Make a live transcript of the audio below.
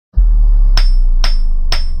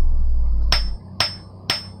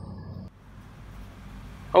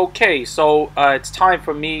Okay, so it's time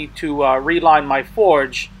for me to reline my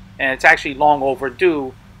forge, and it's actually long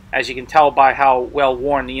overdue, as you can tell by how well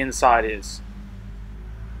worn the inside is.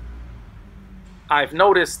 I've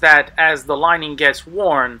noticed that as the lining gets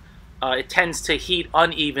worn, it tends to heat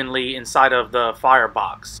unevenly inside of the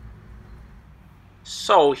firebox.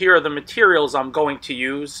 So here are the materials I'm going to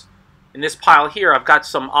use. In this pile here, I've got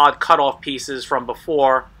some odd cutoff pieces from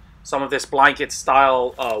before, some of this blanket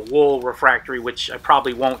style wool refractory, which I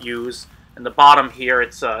probably won't use. In the bottom here,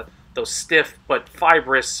 it's those stiff but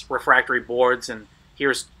fibrous refractory boards, and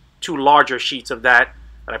here's two larger sheets of that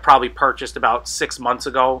I probably purchased about 6 months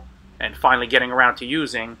ago and finally getting around to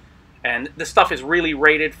using. And this stuff is really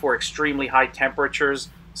rated for extremely high temperatures,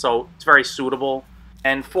 so it's very suitable.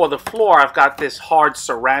 And for the floor, I've got this hard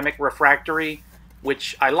ceramic refractory,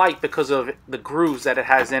 which I like because of the grooves that it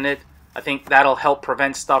has in it. I think that'll help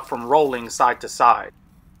prevent stuff from rolling side to side.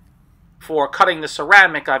 For cutting the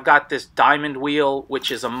ceramic, I've got this diamond wheel,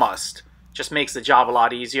 which is a must. Just makes the job a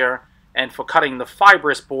lot easier. And for cutting the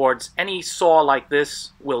fibrous boards, any saw like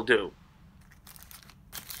this will do.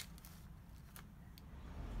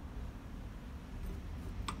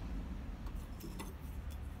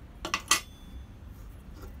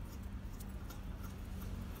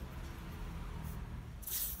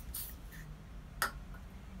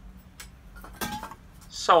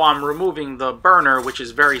 So I'm removing the burner, which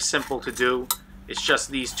is very simple to do. It's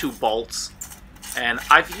just these two bolts. And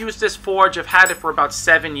I've used this forge, I've had it for about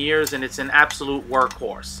 7 years, and it's an absolute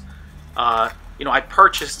workhorse. I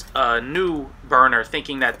purchased a new burner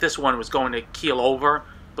thinking that this one was going to keel over,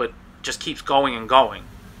 but just keeps going and going.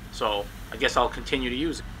 So I guess I'll continue to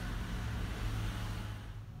use it.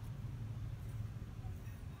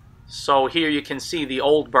 So here you can see the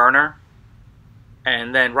old burner,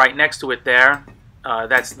 and then right next to it there,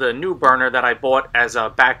 that's the new burner that I bought as a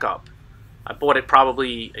backup. I bought it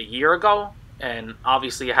probably a year ago, and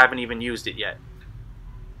obviously I haven't even used it yet.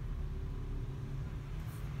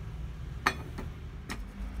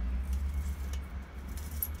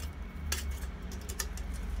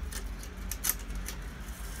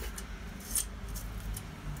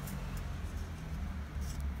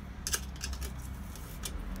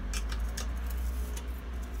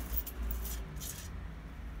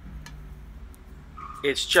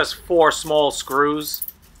 It's just 4 small screws,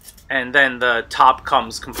 and then the top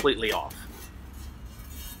comes completely off.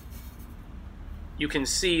 You can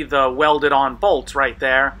see the welded on bolts right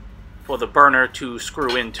there for the burner to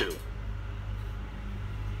screw into.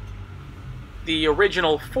 The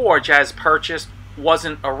original forge as purchased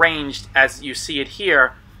wasn't arranged as you see it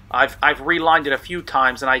here. I've relined it a few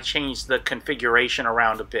times and I changed the configuration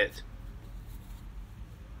around a bit.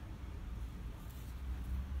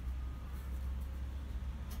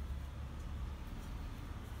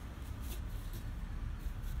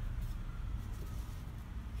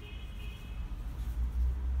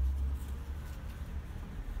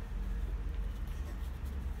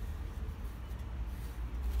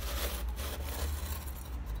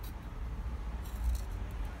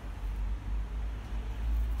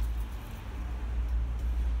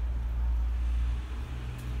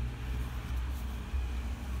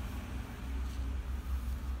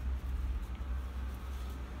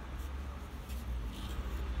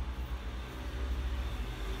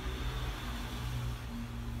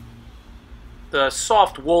 The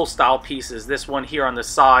soft wool style pieces, this one here on the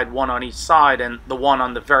side, one on each side, and the one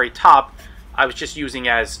on the very top, I was just using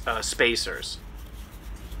as spacers.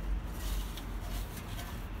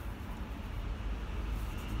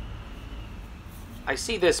 I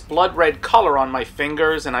see this blood red color on my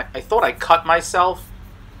fingers, and I thought I cut myself,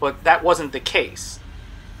 but that wasn't the case.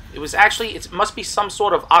 It was actually, it must be some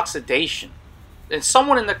sort of oxidation. And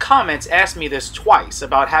someone in the comments asked me this twice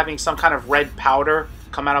about having some kind of red powder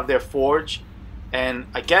come out of their forge. And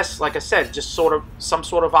I guess, like I said, just some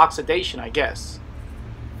sort of oxidation, I guess.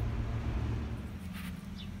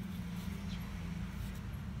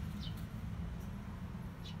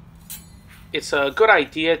 It's a good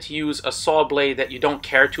idea to use a saw blade that you don't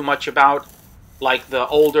care too much about, like the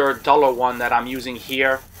older, duller one that I'm using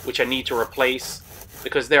here, which I need to replace,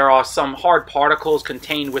 because there are some hard particles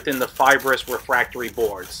contained within the fibrous refractory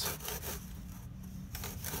boards.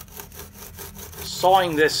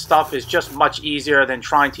 Sawing this stuff is just much easier than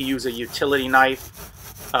trying to use a utility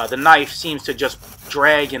knife. The knife seems to just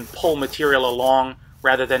drag and pull material along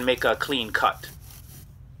rather than make a clean cut.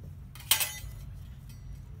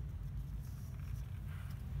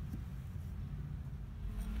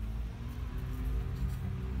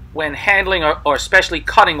 When handling or especially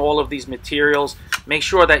cutting all of these materials, make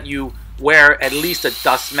sure that you wear at least a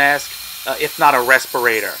dust mask. if not a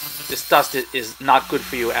respirator. This dust is not good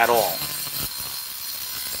for you at all.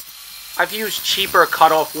 I've used cheaper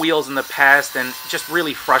cutoff wheels in the past and just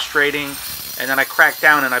really frustrating. And then I cracked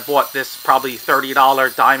down and I bought this probably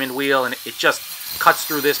 $30 diamond wheel, and it just cuts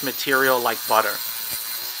through this material like butter.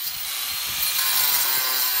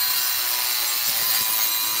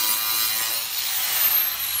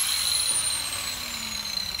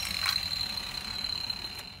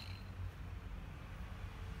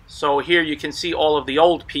 So here you can see all of the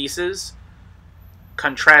old pieces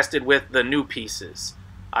contrasted with the new pieces.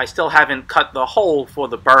 I still haven't cut the hole for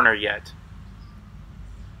the burner yet.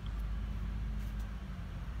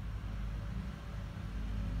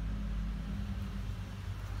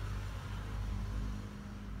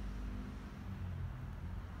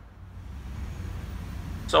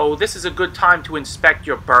 So this is a good time to inspect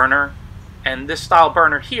your burner. And this style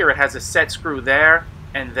burner here, it has a set screw there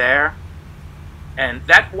and there. And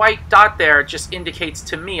that white dot there just indicates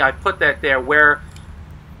to me, I put that there where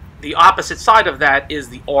the opposite side of that is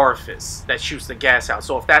the orifice that shoots the gas out.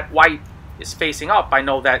 So if that white is facing up, I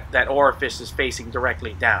know that that orifice is facing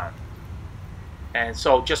directly down. And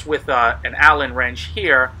so just with an Allen wrench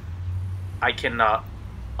here, I can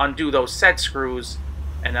undo those set screws,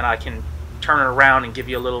 and then I can turn it around and give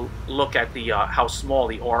you a little look at the how small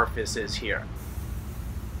the orifice is here.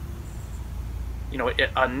 You know,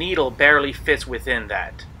 a needle barely fits within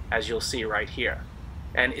that, as you'll see right here.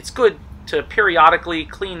 And it's good to periodically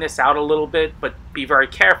clean this out a little bit, but be very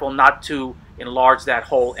careful not to enlarge that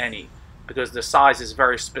hole any, because the size is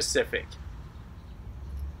very specific.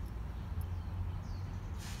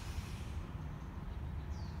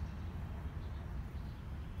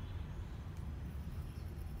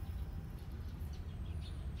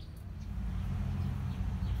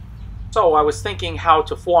 So I was thinking how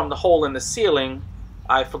to form the hole in the ceiling.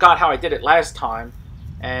 I forgot how I did it last time,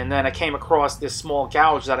 and then I came across this small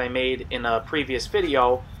gouge that I made in a previous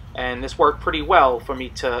video, and this worked pretty well for me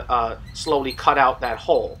to slowly cut out that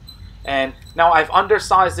hole. And now I've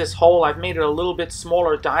undersized this hole. I've made it a little bit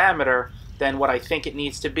smaller diameter than what I think it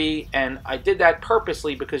needs to be, and I did that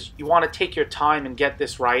purposely because you want to take your time and get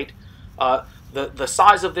this right. The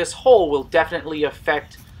size of this hole will definitely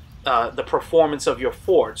affect the performance of your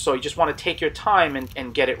forge, so you just want to take your time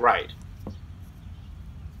and get it right.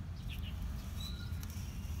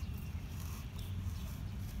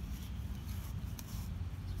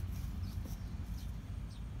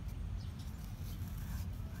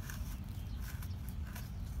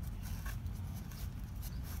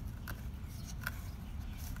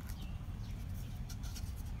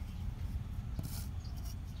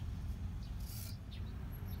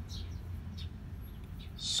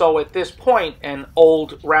 So at this point, an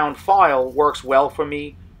old round file works well for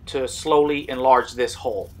me to slowly enlarge this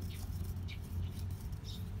hole.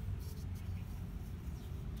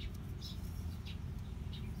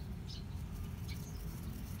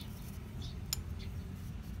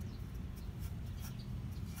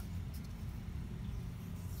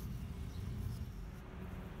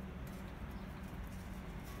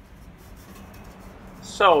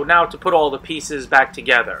 So now to put all the pieces back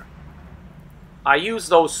together. I use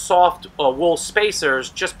those soft wool spacers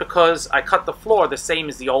just because I cut the floor the same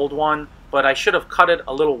as the old one, but I should have cut it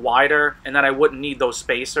a little wider, and then I wouldn't need those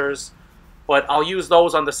spacers. But I'll use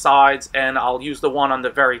those on the sides, and I'll use the one on the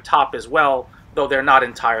very top as well, though they're not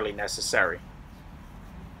entirely necessary.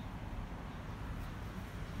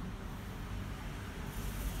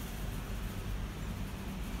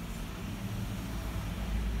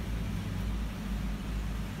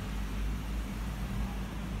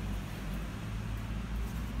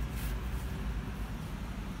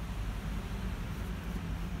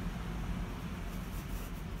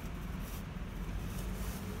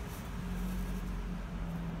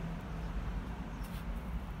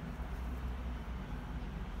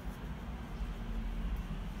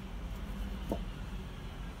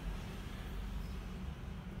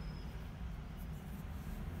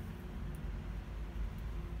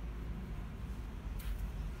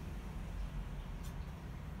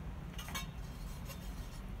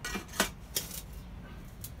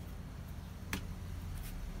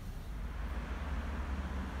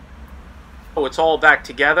 So it's all back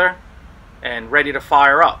together and ready to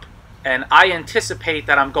fire up. And I anticipate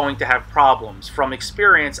that I'm going to have problems. From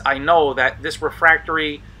experience, I know that this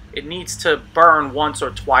refractory, it needs to burn once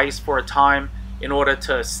or twice for a time in order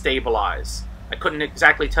to stabilize. I couldn't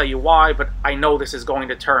exactly tell you why, but I know this is going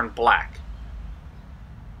to turn black.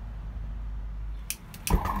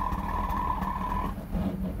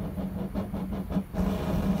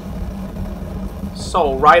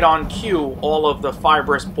 So right on cue, all of the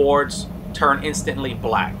fibrous boards turn instantly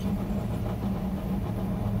black.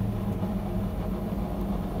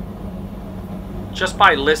 Just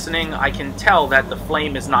by listening, I can tell that the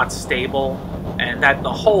flame is not stable and that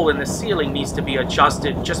the hole in the ceiling needs to be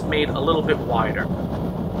adjusted, just made a little bit wider.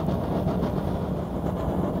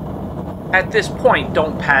 At this point,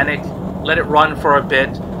 don't panic. Let it run for a bit,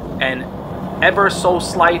 and ever so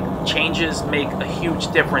slight changes make a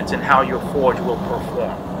huge difference in how your forge will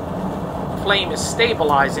perform. Flame is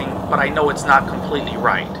stabilizing, but I know it's not completely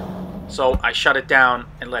right. So I shut it down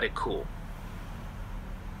and let it cool.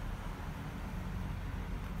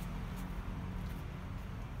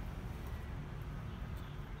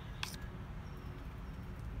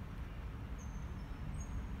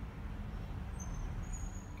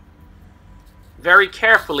 Very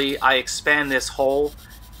carefully, I expand this hole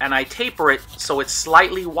and I taper it so it's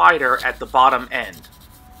slightly wider at the bottom end.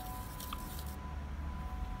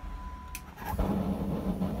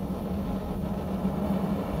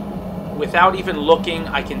 Without even looking,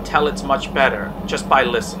 I can tell it's much better just by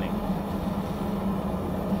listening.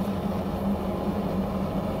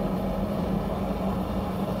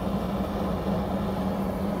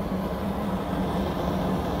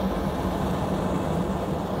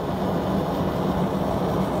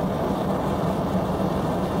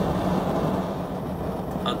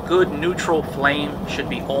 A good neutral flame should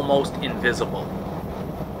be almost invisible.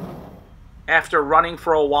 After running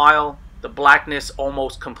for a while, the blackness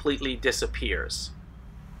almost completely disappears.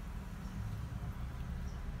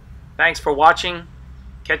 Thanks for watching.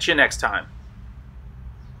 Catch you next time.